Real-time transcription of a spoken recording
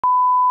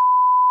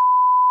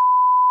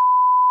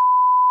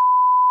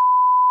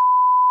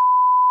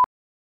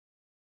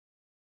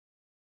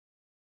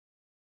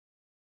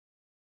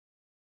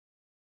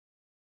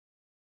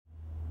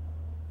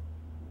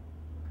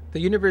The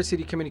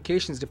University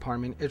Communications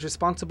Department is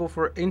responsible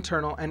for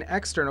internal and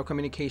external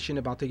communication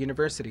about the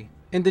university.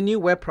 In the new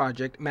web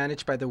project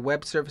managed by the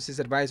Web Services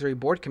Advisory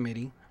Board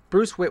Committee,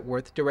 Bruce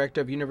Whitworth, Director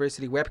of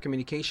University Web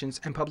Communications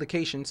and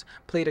Publications,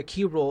 played a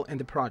key role in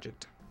the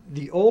project.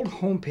 The old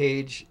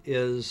homepage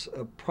is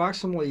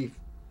approximately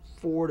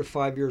 4 to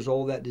 5 years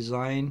old, that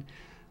design.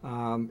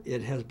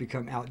 It has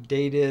become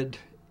outdated.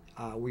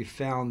 We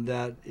found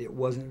that it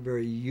wasn't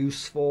very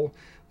useful.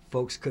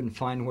 Folks couldn't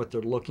find what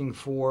they're looking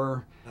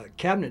for.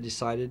 Cabinet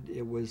decided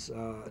it was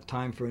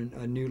time for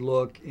a new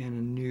look and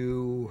a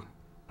new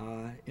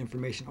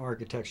information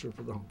architecture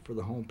for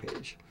the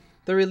homepage.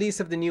 The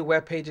release of the new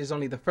webpage is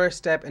only the first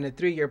step in a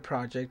 3-year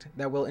project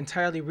that will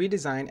entirely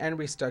redesign and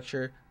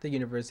restructure the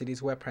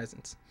university's web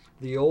presence.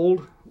 The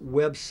old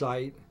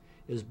website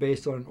is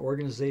based on an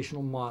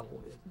organizational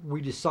model.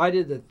 We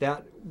decided that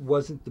that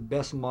wasn't the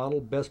best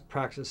model. Best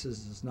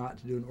practices is not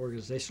to do an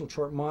organizational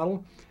chart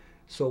model.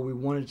 So we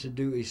wanted to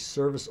do a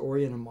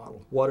service-oriented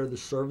model. What are the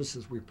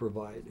services we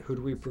provide? Who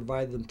do we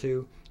provide them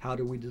to? How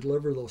do we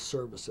deliver those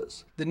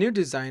services? The new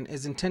design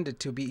is intended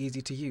to be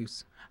easy to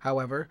use.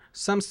 However,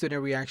 some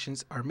student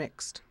reactions are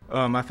mixed.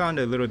 I found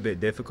it a little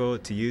bit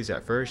difficult to use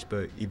at first,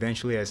 but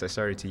eventually as I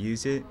started to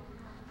use it,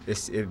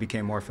 it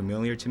became more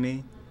familiar to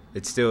me.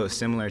 It's still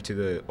similar to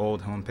the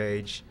old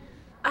homepage.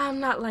 I'm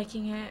not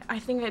liking it. I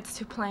think it's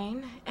too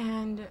plain,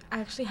 and I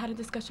actually had a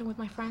discussion with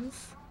my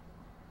friends.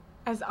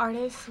 As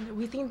artists,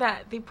 we think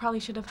that they probably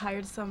should have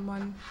hired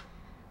someone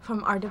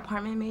from our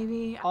department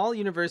maybe. All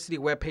university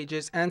web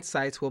pages and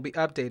sites will be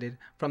updated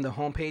from the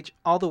homepage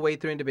all the way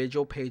through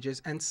individual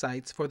pages and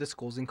sites for the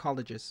schools and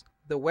colleges.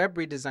 The web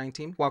redesign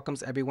team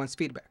welcomes everyone's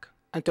feedback.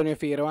 Antonio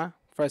Figueroa,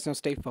 Fresno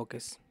State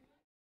Focus.